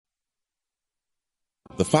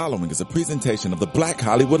The following is a presentation of the Black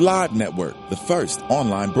Hollywood Live Network, the first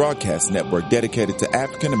online broadcast network dedicated to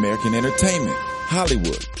African American entertainment.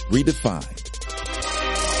 Hollywood redefined.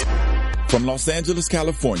 From Los Angeles,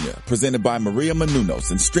 California, presented by Maria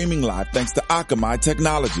Menounos and streaming live thanks to Akamai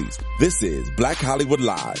Technologies. This is Black Hollywood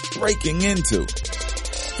Live, Breaking Into.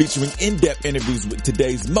 Featuring in-depth interviews with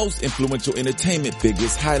today's most influential entertainment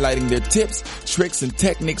figures, highlighting their tips, tricks, and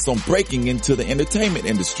techniques on breaking into the entertainment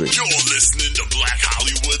industry. You're listening to Black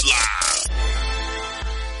Hollywood Live.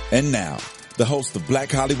 And now, the host of Black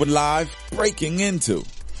Hollywood Live, Breaking Into.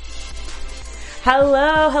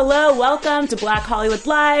 Hello, welcome to Black Hollywood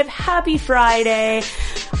Live. Happy Friday.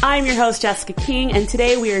 I'm your host, Jessica King, and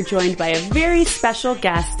today we are joined by a very special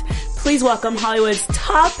guest. Please welcome Hollywood's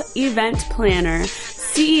top event planner,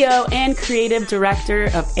 CEO and creative director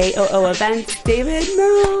of AOO Events, David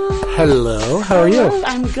Merrill. Hello, how are you?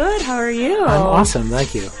 I'm good, how are you? I'm awesome,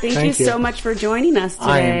 thank you. Thank you so much for joining us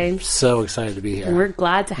today. I'm so excited to be here. We're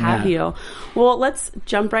glad to have you. Well, let's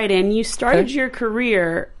jump right in. You started your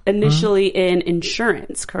career initially in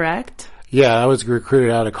insurance, correct? Yeah, I was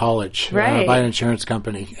recruited out of college by an insurance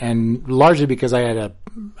company, and largely because I had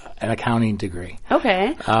an accounting degree.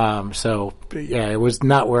 Okay. So, yeah, it was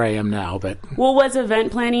not where I am now, but... Well, was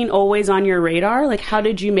event planning always on your radar? Like, how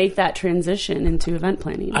did you make that transition into event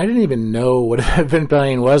planning? I didn't even know what event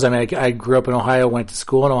planning was. I mean, I grew up in Ohio, went to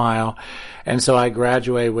school in Ohio, and so I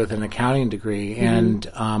graduated with an accounting degree, and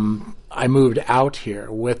I moved out here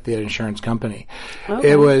with the insurance company.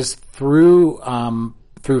 Okay. It was through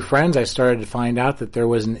friends, I started to find out that there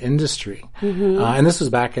was an industry, and this was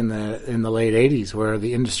back in the late '80s, where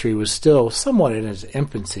the industry was still somewhat in its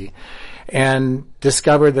infancy, and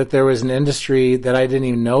discovered that there was an industry that I didn't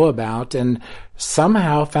even know about, and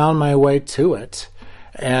somehow found my way to it,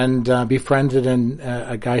 and befriended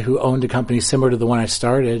a guy who owned a company similar to the one I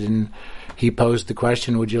started, and he posed the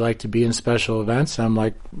question, would you like to be in special events? And I'm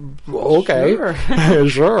like, okay,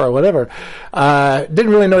 sure, whatever. Didn't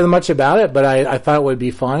really know much about it, but I thought it would be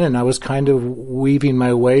fun, and I was kind of weaving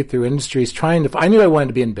my way through industries, I knew I wanted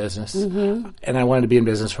to be in business, and I wanted to be in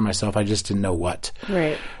business for myself. I just didn't know what.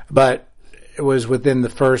 Right. But it was within the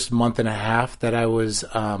first month and a half that I was,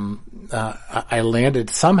 I landed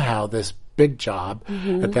somehow this big job.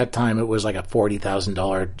 At that time, it was like a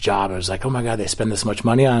 $40,000 job. I was like, oh my God, they spend this much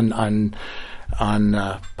money on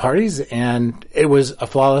parties, and it was a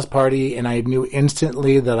flawless party, and I knew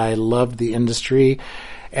instantly that I loved the industry.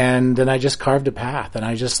 And then I just carved a path, and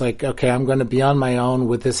I just like, okay, I'm going to be on my own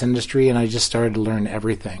with this industry, and I just started to learn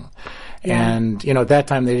everything. Yeah. And, at that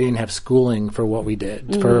time, they didn't have schooling for what we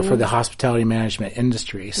did, for the hospitality management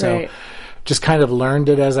industry. So just kind of learned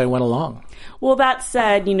it as I went along. Well, that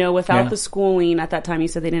said, without the schooling, at that time you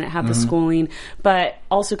said they didn't have the schooling, but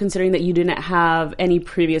also considering that you didn't have any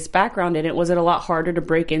previous background in it, was it a lot harder to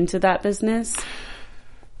break into that business?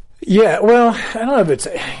 Yeah, well, I don't know if it's,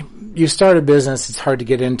 you start a business, it's hard to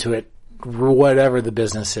get into it, whatever the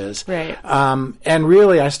business is. Right. And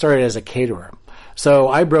really, I started as a caterer. So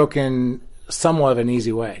I broke in somewhat of an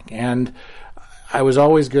easy way. And I was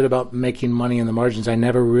always good about making money in the margins. I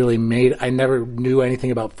never knew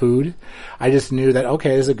anything about food. I just knew that, okay,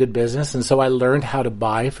 this is a good business. And so I learned how to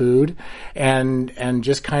buy food and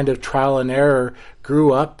just kind of trial and error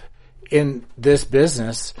grew up in this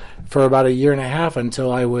business for about a year and a half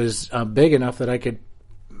until I was big enough that I could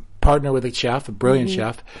partner with a chef, a brilliant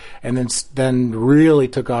chef, and then really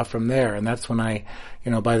took off from there. And that's when I,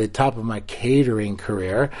 by the top of my catering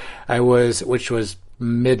career, which was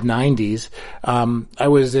mid-90s, I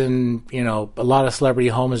was in, a lot of celebrity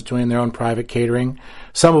homes doing their own private catering,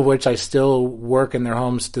 some of which I still work in their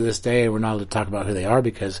homes to this day, and we're not allowed to talk about who they are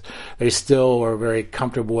because they still are very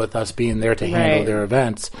comfortable with us being there to handle their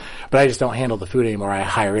events. But I just don't handle the food anymore. I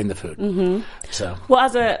hire in the food. So, well,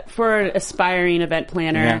 for an aspiring event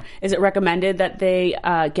planner, is it recommended that they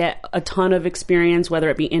get a ton of experience, whether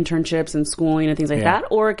it be internships and schooling and things like that,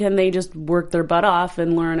 or can they just work their butt off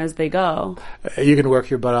and learn as they go? You can work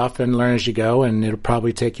your butt off and learn as you go, and it'll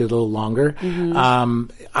probably take you a little longer.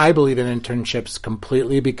 I believe in internships completely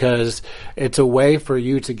because it's a way for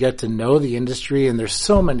you to get to know the industry, and there's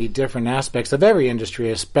so many different aspects of every industry,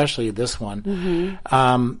 especially this one,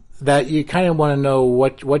 that you kind of want to know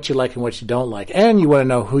what you like and what you don't like, and you want to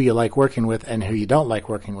know who you like working with and who you don't like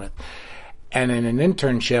working with. And in an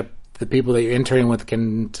internship, the people that you're interning with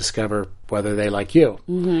can discover whether they like you.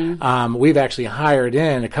 We've actually hired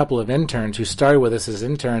in a couple of interns who started with us as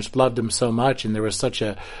interns, loved them so much, and there was such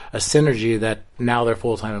a synergy that now they're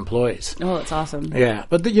full-time employees. Oh, that's awesome. Yeah,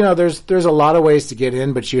 but there's a lot of ways to get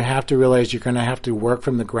in, but you have to realize you're going to have to work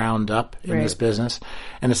from the ground up in this business,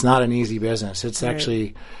 and it's not an easy business. It's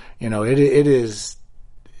actually, it is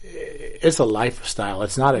it's a lifestyle.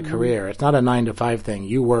 It's not a career. It's not a 9-to-5 thing.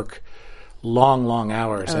 You work long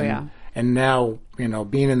hours. And now,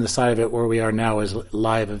 being in the side of it where we are now is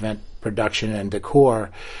live event production and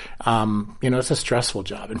decor, it's a stressful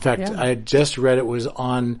job. In fact, I had just read it was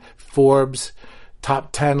on Forbes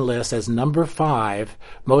top 10 list as number 5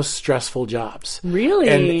 most stressful jobs.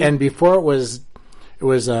 Really? And before it was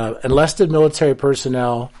enlisted military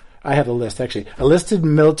personnel. I have a list, actually. Enlisted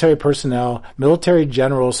military personnel, military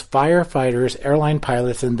generals, firefighters, airline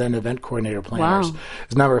pilots, and then event coordinator planners. Wow.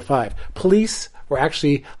 Is number 5. Police were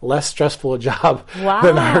actually less stressful a job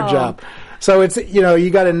than our job. So it's, you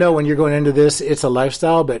got to know when you're going into this, it's a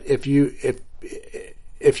lifestyle, but if you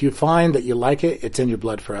find that you like it, it's in your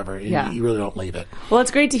blood forever. And you really don't leave it. Well,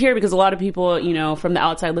 it's great to hear because a lot of people, from the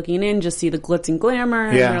outside looking in, just see the glitz and glamour,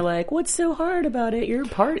 and they're like, "What's so hard about it? You're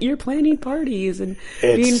planning parties and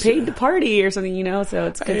being paid to party or something, So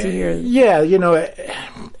it's good to hear. Yeah,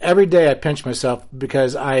 every day I pinch myself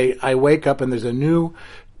because I wake up and there's a new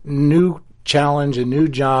challenge, a new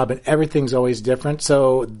job, and everything's always different.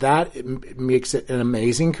 So that makes it an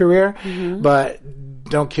amazing career. But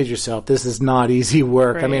don't kid yourself. This is not easy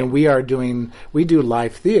work. Right. I mean, we do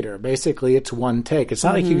live theater. Basically, it's one take. It's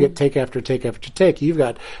not like you get take after take after take. You've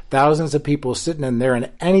got thousands of people sitting in there and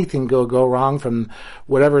anything go wrong from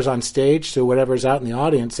whatever's on stage to whatever's out in the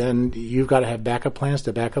audience. And you've got to have backup plans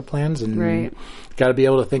and got to be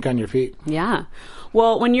able to think on your feet. Yeah.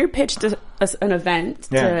 Well, when you're pitched an event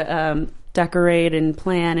to decorate and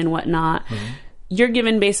plan and whatnot, you're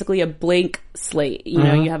given basically a blank slate.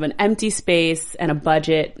 You have an empty space and a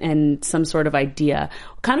budget and some sort of idea.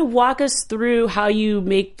 Kind of walk us through how you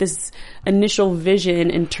make this initial vision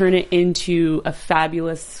and turn it into a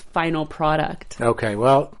fabulous final product. Okay,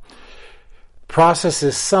 well, process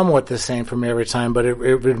is somewhat the same for me every time, but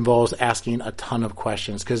it involves asking a ton of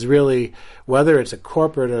questions because really, whether it's a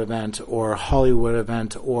corporate event or a Hollywood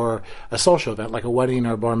event or a social event like a wedding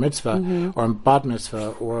or a bar mitzvah or a bat mitzvah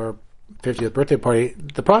or 50th birthday party,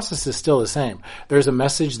 the process is still the same. There's a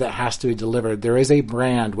message that has to be delivered. There is a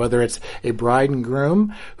brand, whether it's a bride and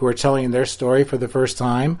groom who are telling their story for the first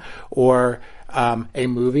time or a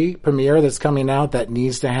movie premiere that's coming out that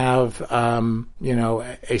needs to have,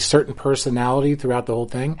 a certain personality throughout the whole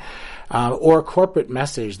thing, or a corporate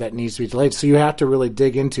message that needs to be delayed. So you have to really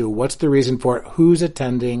dig into what's the reason for it, who's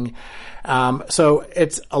attending. So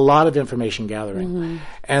it's a lot of information gathering.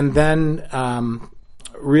 And then,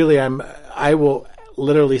 really, I will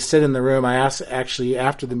literally sit in the room. I ask, actually,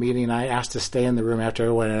 after the meeting, I ask to stay in the room after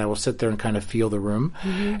everyone, and I will sit there and kind of feel the room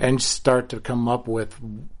and start to come up with,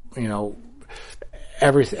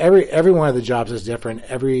 every one of the jobs is different.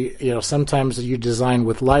 Sometimes you design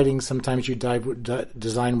with lighting, sometimes you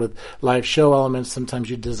design with live show elements, sometimes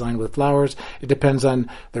you design with flowers. It depends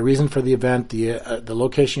on the reason for the event, the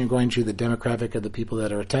location you're going to, the demographic of the people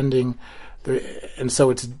that are attending, and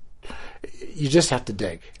so you just have to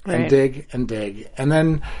dig and dig and dig. And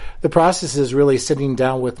then the process is really sitting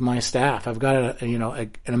down with my staff. I've got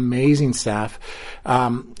an amazing staff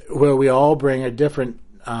where we all bring a different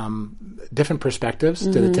perspectives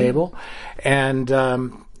to the table. And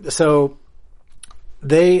so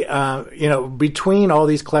they, between all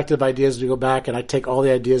these collective ideas, we go back and I take all the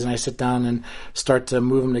ideas and I sit down and start to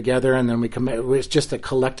move them together, and then it's just a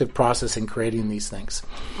collective process in creating these things.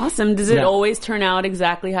 Awesome. Does it always turn out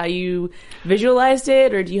exactly how you visualized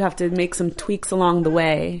it, or do you have to make some tweaks along the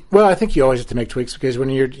way? Well, I think you always have to make tweaks because when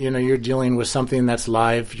you're dealing with something that's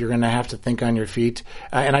live, you're going to have to think on your feet.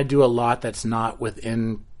 And I do a lot that's not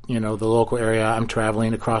within the local area. I'm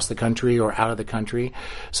traveling across the country or out of the country.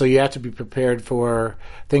 So you have to be prepared for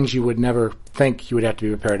things you would never think you would have to be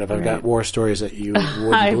prepared of. I've got war stories that you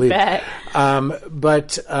wouldn't believe. Bet.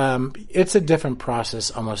 But it's a different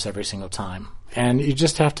process almost every single time. And you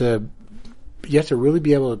just have to really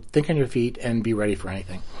be able to think on your feet and be ready for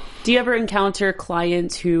anything. Do you ever encounter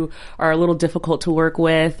clients who are a little difficult to work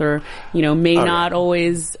with or, may not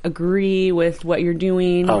always agree with what you're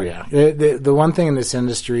doing? Oh, yeah. The one thing in this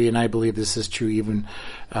industry, and I believe this is true even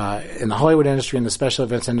in the Hollywood industry and the special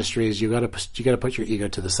events industry, is you got to put your ego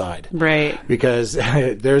to the side, right? Because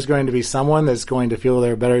there's going to be someone that's going to feel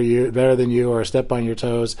they're better than you or step on your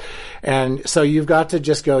toes, and so you've got to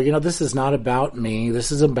just go. This is not about me.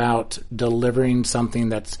 This is about delivering something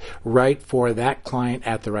that's right for that client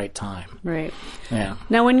at the right time. Right. Yeah.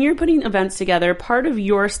 Now, when you're putting events together, part of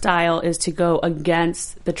your style is to go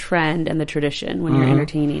against the trend and the tradition when you're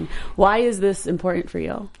entertaining. Why is this important for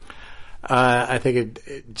you? I think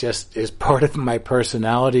it just is part of my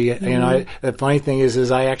personality. Mm-hmm. You know, the funny thing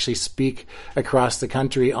is I actually speak across the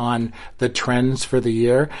country on the trends for the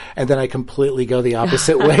year, and then I completely go the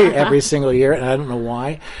opposite way every single year, and I don't know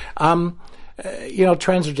why. You know,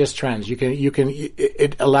 trends are just trends.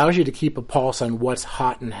 It allows you to keep a pulse on what's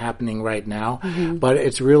hot and happening right now, but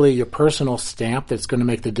it's really your personal stamp that's going to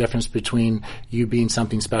make the difference between you being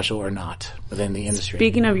something special or not within the industry.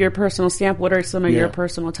 Speaking of your personal stamp, what are some of your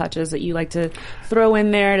personal touches that you like to throw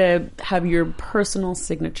in there to have your personal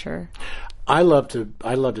signature? I love to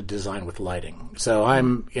design with lighting. So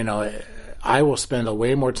I will spend a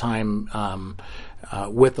way more time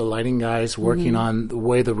with the lighting guys working on the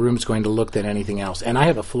way the room's going to look than anything else. And I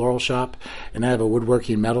have a floral shop and I have a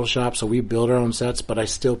woodworking metal shop, so we build our own sets, but I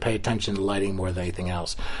still pay attention to lighting more than anything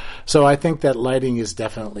else. So I think that lighting is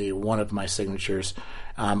definitely one of my signatures.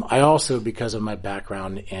 I also, because of my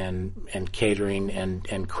background in catering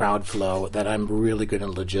and crowd flow, that I'm really good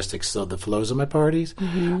in logistics, so the flows of my parties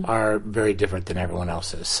are very different than everyone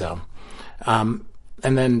else's. So,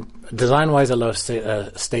 and then design-wise, I love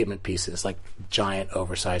statement pieces, like giant,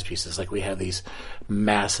 oversized pieces. Like we have these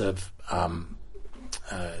massive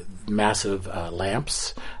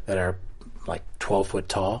lamps that are like 12 foot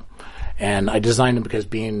tall. And I designed them because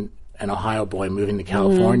being an Ohio boy moving to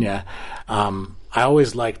California, I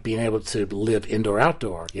always liked being able to live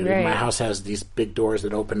indoor-outdoor. You know, my house has these big doors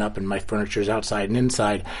that open up and my furniture's outside and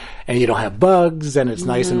inside, and you don't have bugs, and it's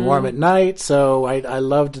nice and warm at night. So I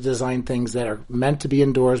love to design things that are meant to be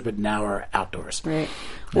indoors but now are outdoors. Right.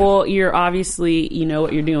 Well, you're obviously, you know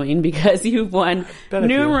what you're doing because you've won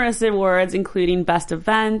numerous awards, including Best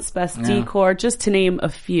Events, Best Decor, just to name a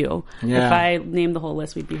few. Yeah. If I named the whole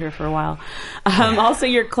list, we'd be here for a while. Also,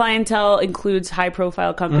 your clientele includes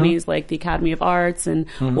high-profile companies like the Academy of Arts and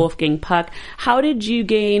Wolfgang Puck. How did you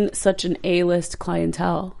gain such an A-list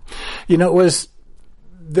clientele? You know,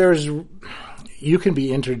 you can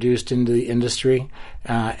be introduced into the industry,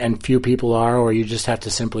 and few people are, or you just have to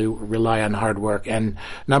simply rely on hard work. And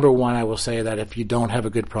number one, I will say that if you don't have a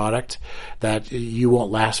good product, that you won't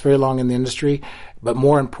last very long in the industry. But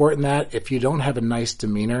more important than that, if you don't have a nice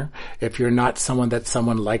demeanor, if you're not someone that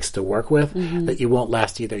someone likes to work with, that you won't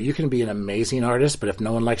last either. You can be an amazing artist, but if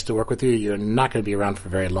no one likes to work with you, you're not going to be around for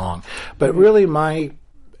very long. But really,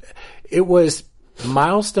 it was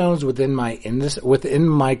milestones within my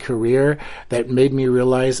career that made me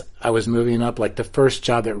realize I was moving up. Like the first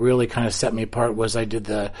job that really kind of set me apart was I did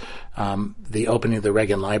the opening of the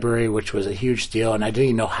Reagan Library, which was a huge deal, and I didn't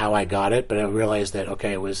even know how I got it, but I realized that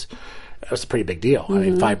it was a pretty big deal. I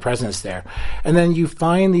mean, 5 presidents there. And then you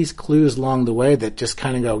find these clues along the way that just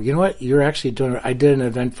kind of go, you know what, you're actually doing it. I did an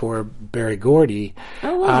event for Berry Gordy.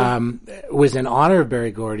 Oh, wow. It was in honor of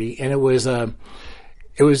Berry Gordy, and it was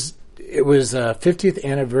 50th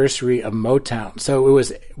anniversary of Motown. So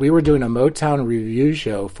we were doing a Motown review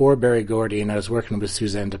show for Berry Gordy, and I was working with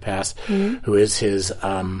Suzanne DePass, who is his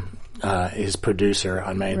producer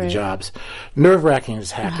on many of the jobs. Nerve-wracking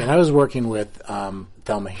as heck. And I was working with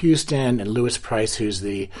Thelma Houston and Louis Price, who's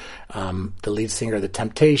the lead singer of the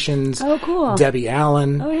Temptations. Oh, cool. Debbie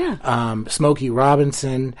Allen. Oh, yeah. Smokey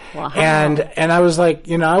Robinson. Wow. And I was like,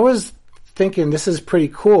 you know, I was thinking this is pretty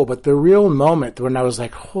cool, but the real moment when I was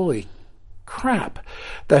like, holy crap,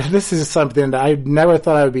 that this is something that I never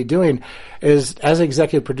thought I would be doing is, as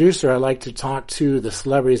executive producer, I like to talk to the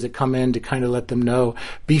celebrities that come in to kind of let them know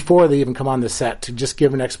before they even come on the set, to just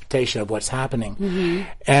give an expectation of what's happening.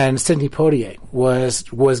 And Sidney Poitier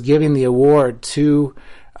was giving the award to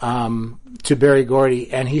Berry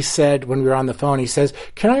Gordy, and he said, when we were on the phone, he says,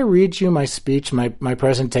 can I read you my speech, my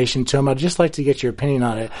presentation to him? I'd just like to get your opinion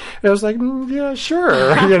on it. And I was like, yeah,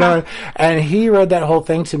 sure. You know, and he read that whole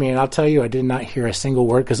thing to me, and I'll tell you, I did not hear a single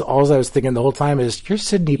word, because all I was thinking the whole time is, you're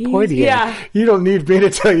Sidney Poitier. Yeah. You don't need me to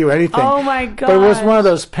tell you anything. Oh my God. But it was one of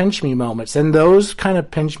those pinch me moments, and those kind of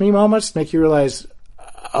pinch me moments make you realize,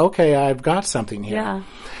 okay, I've got something here. Yeah.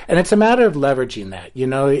 And it's a matter of leveraging that. You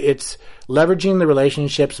know, it's leveraging the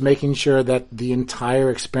relationships, making sure that the entire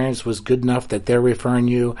experience was good enough that they're referring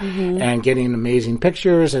you and getting amazing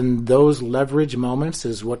pictures. And those leverage moments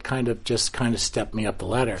is what kind of stepped me up the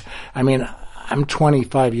ladder. I mean, I'm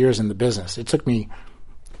 25 years in the business. It took me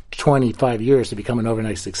 25 years to become an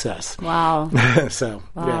overnight success. Wow. So,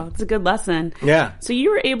 wow, yeah. It's a good lesson. Yeah. So you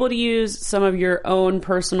were able to use some of your own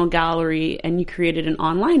personal gallery, and you created an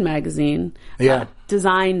online magazine. Yeah.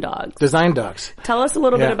 Design Dogs. Design Dogs. Tell us a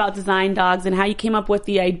little bit about Design Dogs and how you came up with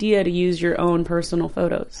the idea to use your own personal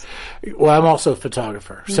photos. Well, I'm also a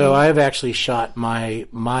photographer. So I've actually shot my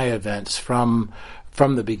events from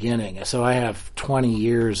the beginning. So I have 20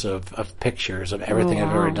 years of pictures of everything I've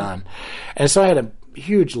ever done. And so I had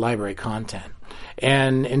huge library content.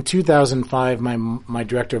 And in 2005, my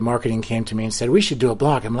director of marketing came to me and said, we should do a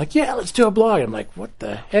blog. I'm like, yeah, let's do a blog. I'm like, what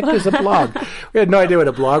the heck is a blog? We had no idea what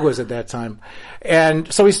a blog was at that time.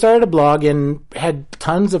 And so we started a blog and had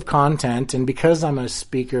tons of content. And because I'm a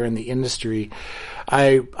speaker in the industry,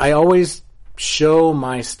 I always show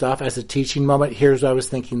my stuff as a teaching moment. Here's what I was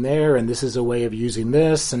thinking there, and this is a way of using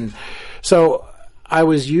this. And so I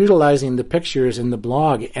was utilizing the pictures in the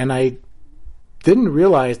blog, and I didn't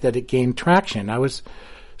realize that it gained traction. I was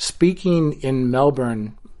speaking in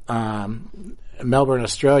Melbourne,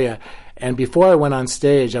 Australia, and before I went on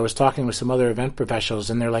stage, I was talking with some other event professionals,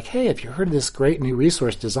 and they're like, hey, have you heard of this great new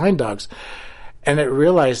resource, Design Dogs? And I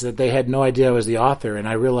realized that they had no idea I was the author, and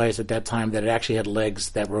I realized at that time that it actually had legs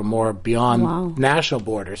that were more beyond national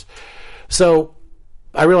borders. So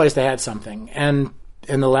I realized I had something, and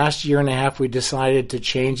in the last year and a half, we decided to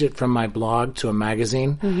change it from my blog to a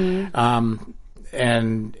magazine.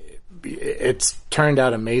 And it's turned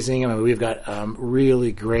out amazing. I mean, we've got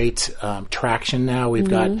really great traction now. We've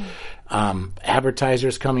got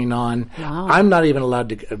advertisers coming on. Wow. I'm not even allowed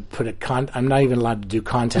to I'm not even allowed to do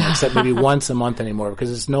content except maybe once a month anymore,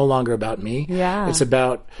 because it's no longer about me. Yeah. It's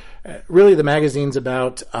about really the magazine's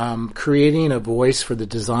about creating a voice for the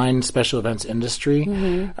design special events industry.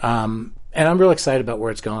 And I'm real excited about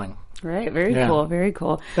where it's going. Right. Very cool. Very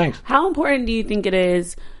cool. Thanks. How important do you think it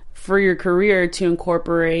is for your career to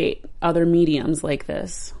incorporate other mediums like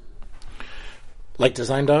this? Like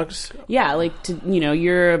Design Dogs? Yeah, like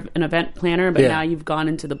you're an event planner, but now you've gone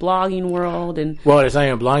into the blogging world, and well, it's not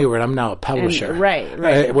even a blogging world. I'm now a publisher,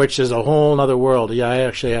 right, which is a whole other world. Yeah, I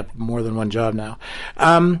actually have more than one job now.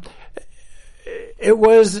 It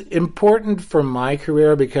was important for my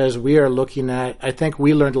career because we are looking at, I think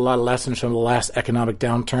we learned a lot of lessons from the last economic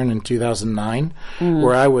downturn in 2009,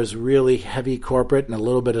 where I was really heavy corporate and a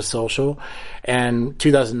little bit of social. And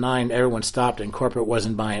 2009, everyone stopped and corporate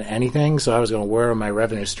wasn't buying anything, so I was going, where are my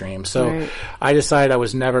revenue streams? So I decided I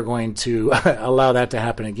was never going to allow that to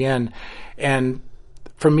happen again. And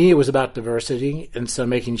for me, it was about diversity, and so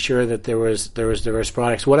making sure that there was diverse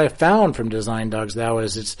products. What I found from Design Dogs now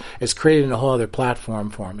is it's creating a whole other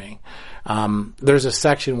platform for me. There's a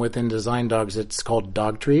section within Design Dogs that's called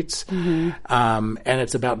Dog Treats, and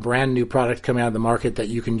it's about brand new products coming out of the market that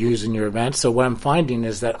you can use in your events. So what I'm finding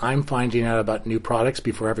is that I'm finding out about new products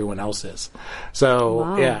before everyone else is.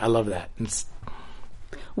 So yeah, I love that.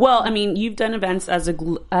 Well, I mean, you've done events as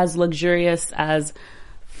luxurious as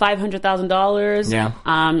 $500,000. Yeah.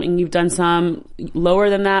 And you've done some lower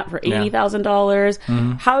than that for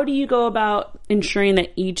 $80,000. How do you go about ensuring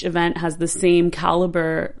that each event has the same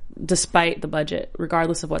caliber despite the budget,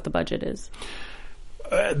 regardless of what the budget is?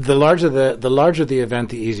 The larger the event,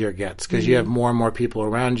 the easier it gets, because you have more and more people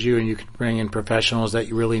around you, and you can bring in professionals that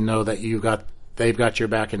you really know that they've got your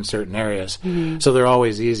back in certain areas. So they're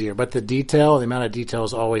always easier. But the amount of detail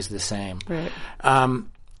is always the same. Right.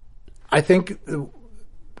 I think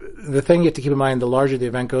the thing you have to keep in mind, the larger the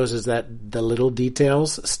event goes, is that the little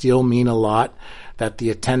details still mean a lot, that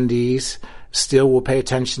the attendees still will pay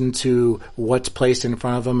attention to what's placed in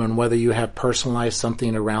front of them and whether you have personalized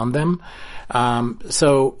something around them.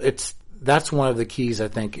 So that's one of the keys, I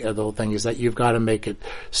think, of the whole thing, is that you've got to make it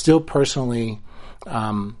still personally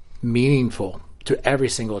meaningful to every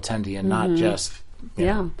single attendee and not just...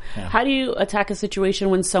 Yeah. How do you attack a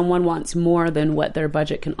situation when someone wants more than what their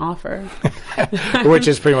budget can offer? Which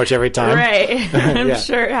is pretty much every time. Right. I'm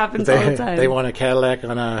sure it happens all the time. They want a Cadillac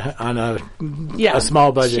on a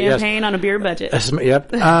small budget. Champagne on a beer budget.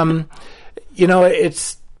 Yep.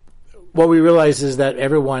 It's what we realize is that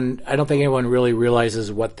I don't think anyone really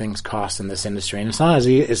realizes what things cost in this industry, and it's not as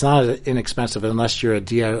inexpensive unless you're a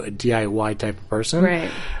DIY type of person.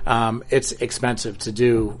 Right. It's expensive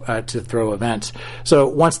to throw events. So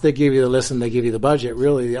once they give you the list and they give you the budget,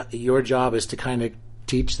 really your job is to kind of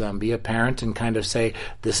teach them, be a parent, and kind of say,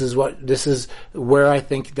 this is where I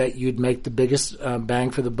think that you'd make the biggest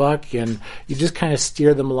bang for the buck, and you just kind of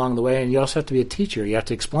steer them along the way. And you also have to be a teacher. You have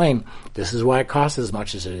to explain, this is why it costs as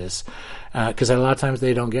much as it is. Because a lot of times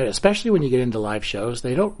they don't get it, especially when you get into live shows.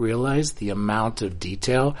 They don't realize the amount of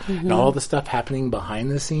detail and all the stuff happening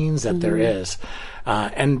behind the scenes that there is.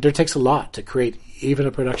 And there takes a lot to create even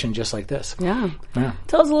a production just like this. Yeah.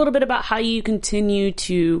 Tell us a little bit about how you continue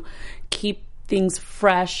to keep things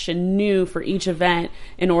fresh and new for each event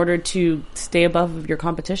in order to stay above your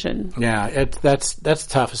competition. Yeah, that's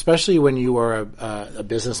tough, especially when you are a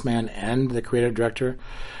businessman and the creative director.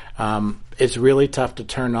 It's really tough to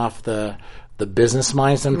turn off the business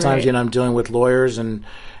mind sometimes. Right. I'm dealing with lawyers and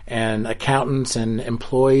and accountants and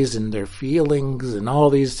employees and their feelings and all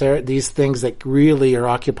these things that really are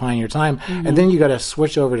occupying your time. And then you got to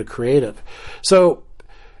switch over to creative. So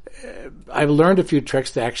I've learned a few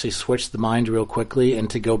tricks to actually switch the mind real quickly and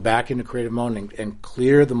to go back into creative mode and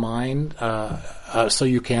clear the mind so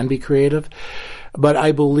you can be creative. But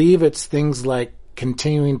I believe it's things like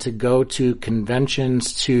continuing to go to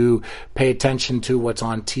conventions, to pay attention to what's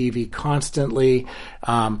on TV constantly,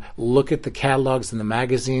 look at the catalogs in the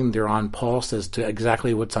magazine. They're on pulse as to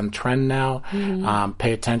exactly what's on trend now.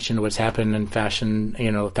 Pay attention to what's happening in fashion,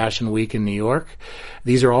 Fashion Week in New York.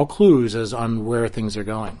 These are all clues as on where things are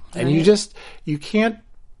going. And you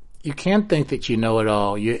can't think that you know it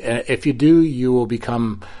all. If you do, you will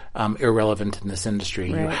become irrelevant in this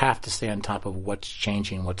industry. Right. You have to stay on top of what's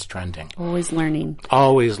changing, what's trending. Always learning.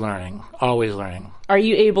 Always learning. Always learning. Are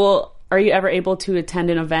you ever able to attend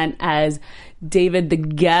an event as David the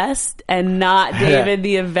guest and not David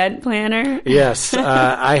the event planner? Yes,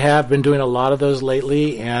 I have been doing a lot of those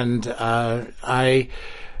lately, and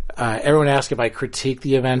everyone asks if I critique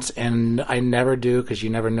the events, and I never do, because you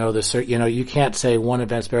never know you can't say one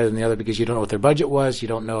event's better than the other because you don't know what their budget was. You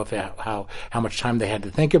don't know how much time they had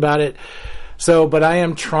to think about it. So, but I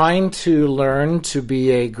am trying to learn to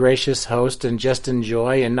be a gracious host and just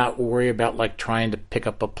enjoy and not worry about like trying to pick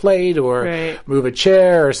up a plate or move a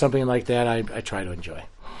chair or something like that. I try to enjoy.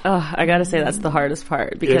 Oh, I gotta say that's the hardest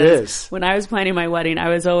part, because it is. When I was planning my wedding,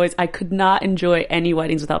 I could not enjoy any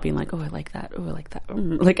weddings without being like, oh, I like that. Oh, I like that.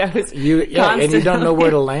 Like I was, and you don't know where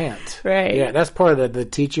to land. Right. Yeah, that's part of the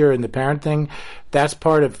teacher and the parent thing. That's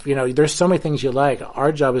part of, there's so many things you like.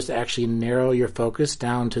 Our job is to actually narrow your focus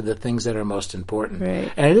down to the things that are most important.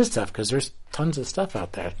 Right. And it is tough because there's tons of stuff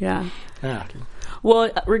out there. Yeah. Yeah.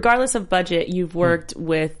 Well, regardless of budget, you've worked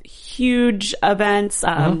with huge events,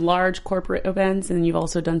 large corporate events, and you've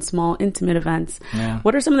also done small, intimate events. Yeah.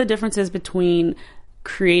 What are some of the differences between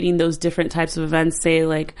creating those different types of events? Say,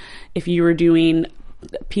 like, if you were doing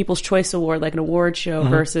People's Choice Award, like an award show,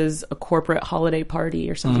 versus a corporate holiday party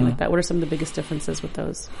or something like that. What are some of the biggest differences with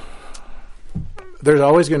those? There's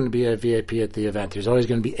always going to be a VIP at the event. There's always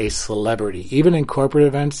going to be a celebrity. Even in corporate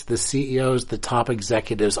events, the CEOs, the top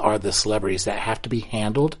executives are the celebrities that have to be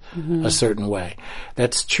handled a certain way.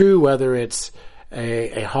 That's true whether it's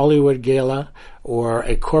a Hollywood gala or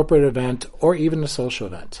a corporate event or even a social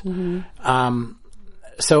event.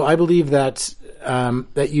 So I believe that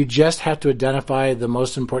that you just have to identify the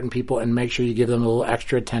most important people and make sure you give them a little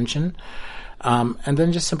extra attention, and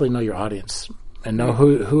then just simply know your audience and know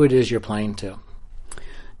who it is you're playing to.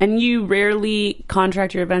 And you rarely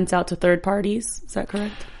contract your events out to third parties, is that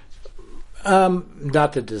correct?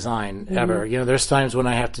 Not the design ever. There's times when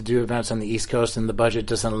I have to do events on the East Coast and the budget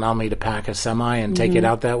doesn't allow me to pack a semi and take it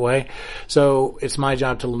out that way. So it's my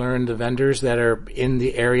job to learn the vendors that are in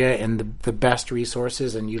the area and the best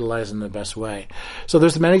resources and utilize them the best way. So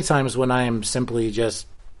there's many times when I am simply just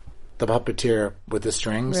the puppeteer with the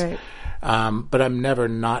strings. Right. But I'm never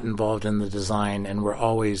not involved in the design, and we're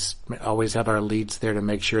always have our leads there to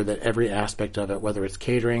make sure that every aspect of it, whether it's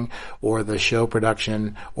catering or the show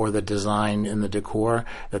production or the design and the decor,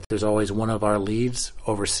 that there's always one of our leads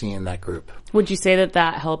overseeing that group. Would you say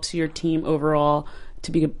that helps your team overall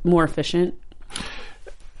to be more efficient?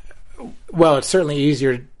 Well, it's certainly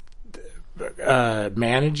easier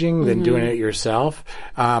managing than doing it yourself.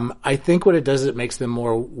 I think what it does, it makes them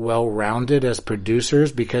more well-rounded as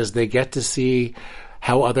producers because they get to see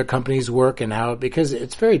how other companies work and because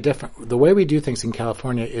it's very different. The way we do things in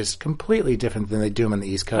California is completely different than they do them on the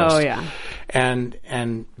East Coast. Oh, yeah.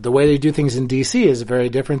 And the way they do things in D.C. is very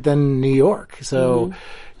different than New York. So,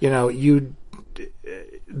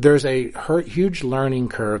 there's a huge learning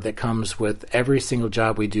curve that comes with every single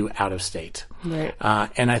job we do out of state. Right.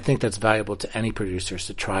 And I think that's valuable to any producers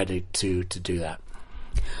to try to do that.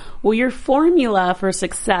 Well, your formula for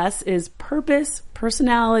success is purpose,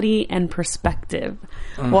 personality, and perspective.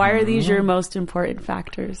 Why are these your most important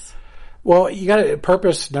factors? Well,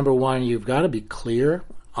 purpose, number one, you've got to be clear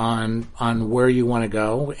on where you want to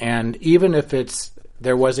go. And even if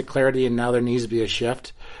there was a clarity and now there needs to be a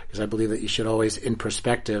shift, because I believe that you should always, in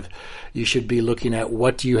perspective, you should be looking at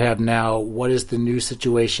what do you have now, what is the new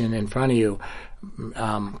situation in front of you,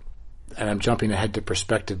 and I'm jumping ahead to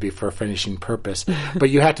perspective before finishing purpose, but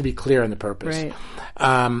you have to be clear on the purpose.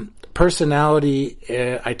 Right.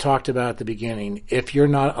 Personality, I talked about at the beginning. If you're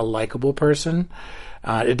not a likable person,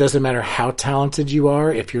 it doesn't matter how talented you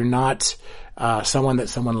are, if you're not someone that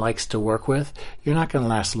someone likes to work with, you're not going to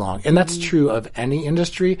last long. And that's true of any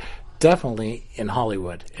industry. Definitely in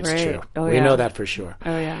Hollywood, it's true. We know that for sure.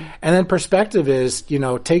 Oh, yeah. And then perspective is,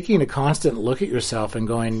 taking a constant look at yourself and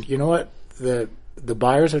going, you know what, the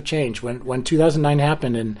buyers have changed. When 2009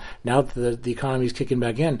 happened, and now that the economy is kicking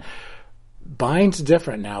back in, buying's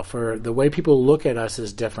different now. For the way people look at us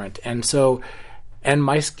is different, and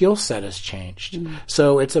my skill set has changed.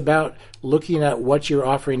 So it's about looking at what you're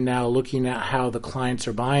offering now, looking at how the clients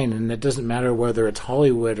are buying, and it doesn't matter whether it's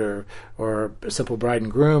Hollywood or Simple Bride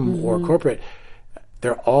and Groom or corporate.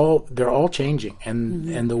 They're all changing,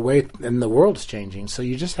 and the way and the world's changing. So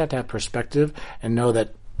you just have to have perspective and know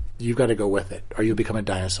that you've got to go with it, or you'll become a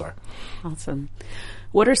dinosaur. Awesome.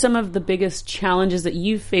 What are some of the biggest challenges that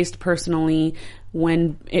you've faced personally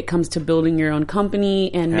when it comes to building your own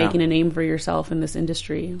company and making a name for yourself in this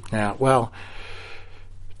industry? Yeah, well,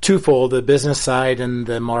 twofold, the business side and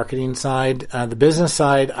the marketing side. The business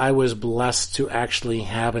side, I was blessed to actually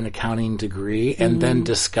have an accounting degree and then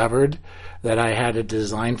discovered that I had a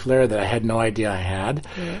design flair that I had no idea I had.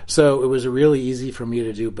 Yeah. So it was really easy for me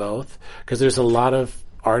to do both, because there's a lot of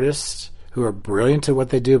artists who are brilliant at what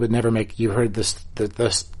they do, but never make. You heard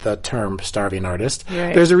the term starving artist.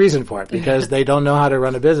 Right. There's a reason for it, because they don't know how to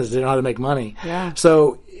run a business. They don't know how to make money. Yeah.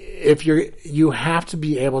 So if you have to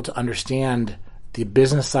be able to understand the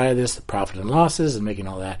business side of this, the profit and losses, and making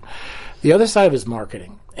all that. The other side is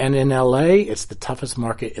marketing. And in LA, it's the toughest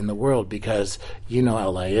market in the world, because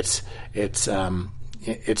LA. It's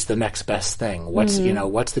the next best thing. What's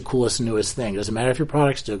the coolest, newest thing? It doesn't matter if your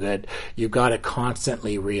products do good. You've got to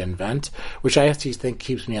constantly reinvent, which I actually think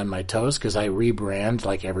keeps me on my toes, because I rebrand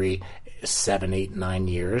like every 7, 8, 9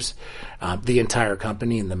 years, the entire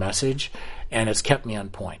company and the message, and it's kept me on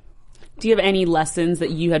point. Do you have any lessons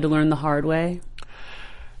that you had to learn the hard way?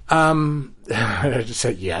 I just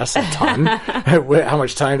said yes, a ton. How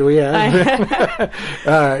much time do we have?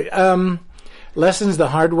 Lessons the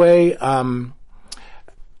hard way.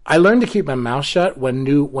 I learned to keep my mouth shut when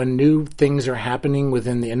new things are happening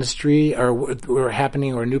within the industry, or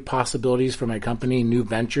happening, or new possibilities for my company, new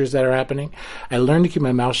ventures that are happening. I learned to keep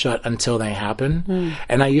my mouth shut until they happen.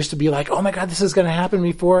 And I used to be like, "Oh my God, this is going to happen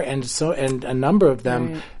before," and a number of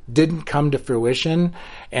them didn't come to fruition.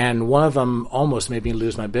 And one of them almost made me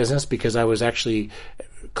lose my business, because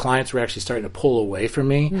clients were actually starting to pull away from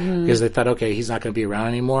me because they thought, okay, he's not going to be around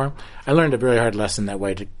anymore. I learned a very hard lesson that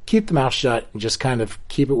way, to keep the mouth shut and just kind of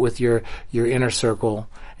keep it with your inner circle.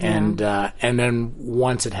 And then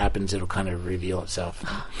once it happens, it'll kind of reveal itself.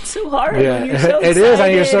 It's so hard. When you're so excited. It is,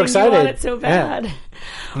 and you're so excited. You want it so bad.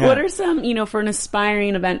 Yeah. What are some, for an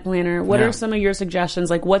aspiring event planner, what are some of your suggestions?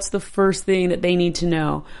 Like, what's the first thing that they need to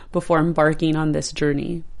know before embarking on this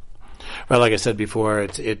journey? Well, like I said before,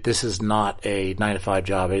 this is not a 9-to-5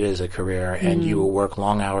 job. It is a career, and you will work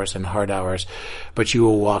long hours and hard hours, but you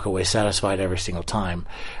will walk away satisfied every single time.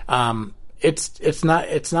 It's not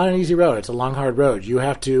an easy road. It's a long, hard road. You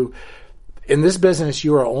have to. In this business,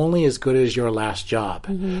 you are only as good as your last job.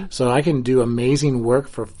 So I can do amazing work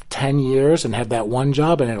for 10 years and have that one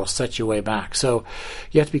job, and it'll set you way back. So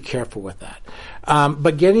you have to be careful with that.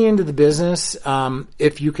 But getting into the business,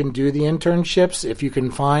 if you can do the internships, if you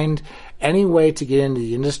can find any way to get into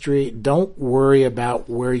the industry, don't worry about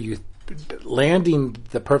landing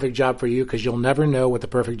the perfect job for you, because you'll never know what the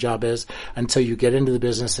perfect job is until you get into the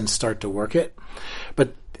business and start to work it.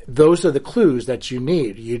 But those are the clues that you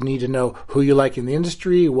need. You need to know who you like in the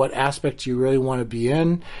industry, what aspects you really want to be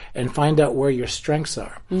in, and find out where your strengths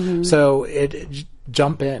are. So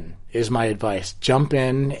jump in is my advice. Jump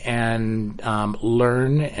in and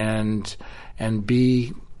learn and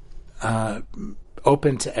be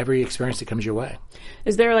open to every experience that comes your way.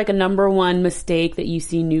 Is there like a number one mistake that you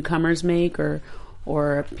see newcomers make, or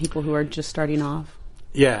people who are just starting off?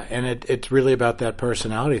 Yeah, and it's really about that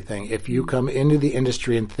personality thing. If you come into the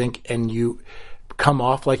industry and you come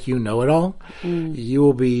off like you know it all, you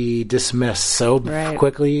will be dismissed so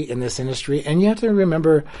quickly in this industry. And you have to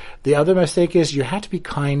remember, the other mistake is you have to be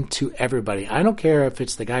kind to everybody. I don't care if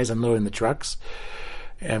it's the guys unloading the trucks.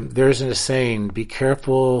 There's a saying: be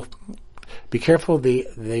careful the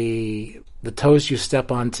toes you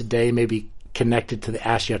step on today may be connected to the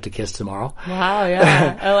ass you have to kiss tomorrow. Wow,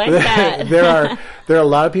 yeah. I like that. There are a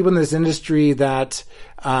lot of people in this industry that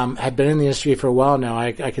have been in the industry for a while now.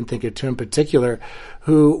 I can think of two in particular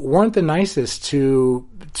who weren't the nicest to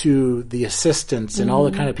the assistants and all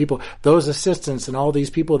the kind of people. Those assistants and all these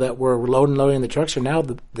people that were loading the trucks are now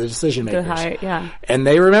the decision makers. And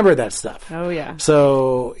they remember that stuff. Oh, yeah.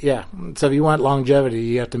 So, yeah. So if you want longevity,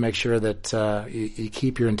 you have to make sure that you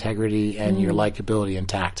keep your integrity and your likability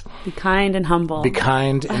intact. Be kind and humble. Be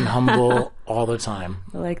kind and humble all the time.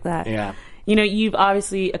 I like that. Yeah. You've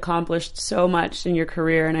obviously accomplished so much in your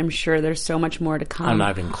career, and I'm sure there's so much more to come. I'm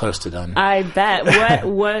not even close to done. I bet.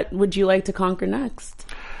 What would you like to conquer next?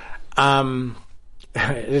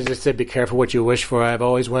 it just said, be careful what you wish for. I've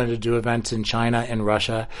always wanted to do events in China and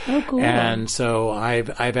Russia. Oh, cool. And so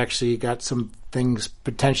I've actually got some things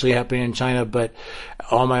potentially happening in China, but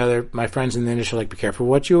all my friends in the industry are like, be careful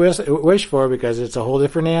what you wish for, because it's a whole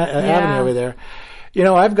different avenue over there. You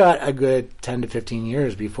know, I've got a good 10 to 15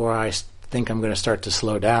 years before I think I'm going to start to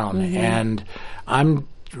slow down. Mm-hmm. And I'm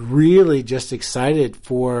really just excited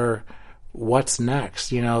for what's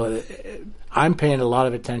next. You know, I'm paying a lot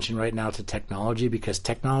of attention right now to technology, because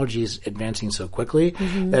technology is advancing so quickly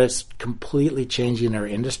that it's completely changing our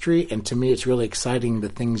industry. And to me, it's really exciting, the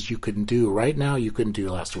things you can do right now you couldn't do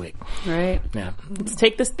last week. Right. Yeah. Let's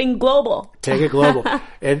take this thing global. Take it global.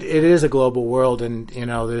 It is a global world, and you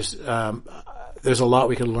know, there's a lot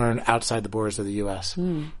we can learn outside the borders of the U.S.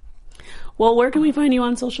 Well, where can we find you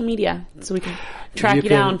on social media so we can track you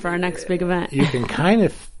down for our next big event? You can kind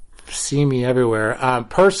of see me everywhere.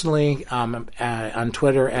 Personally, on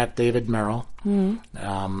Twitter at David Merrill,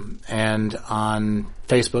 and on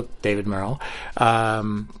Facebook, David Merrill,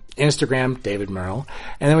 Instagram, David Merrill,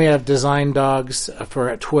 and then we have Design Dogs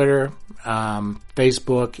for Twitter,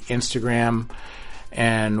 Facebook, Instagram,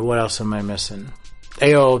 and what else am I missing?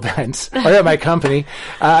 AOO Events. Oh, yeah, my company.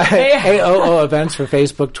 AOO Events for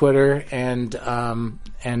Facebook, Twitter, and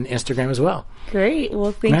Instagram as well. Great.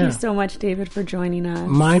 Well, thank you so much, David, for joining us.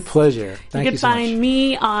 My pleasure. Thank you so much. You can find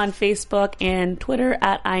me on Facebook and Twitter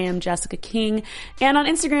at I am Jessica King, and on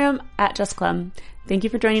Instagram at Jess Clem. Thank you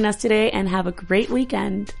for joining us today, and have a great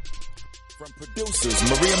weekend. From producers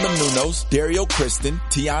Maria Menounos, Dario Kristen,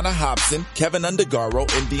 Tiana Hobson, Kevin Undergaro,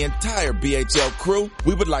 and the entire BHL crew,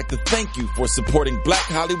 we would like to thank you for supporting Black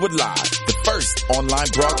Hollywood Live, the first online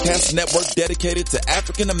broadcast network dedicated to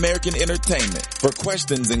African American entertainment. For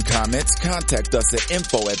questions and comments, contact us at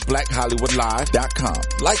info@blackhollywoodlive.com.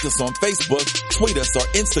 Like us on Facebook, tweet us, or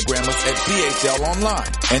Instagram us at BHL Online.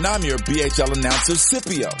 And I'm your BHL announcer,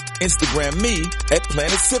 Scipio. Instagram me at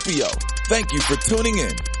Planet Scipio. Thank you for tuning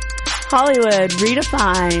in. Hollywood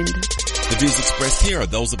Redefined. The views expressed here are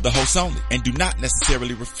those of the hosts only and do not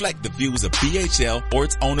necessarily reflect the views of BHL or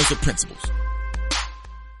its owners or principals.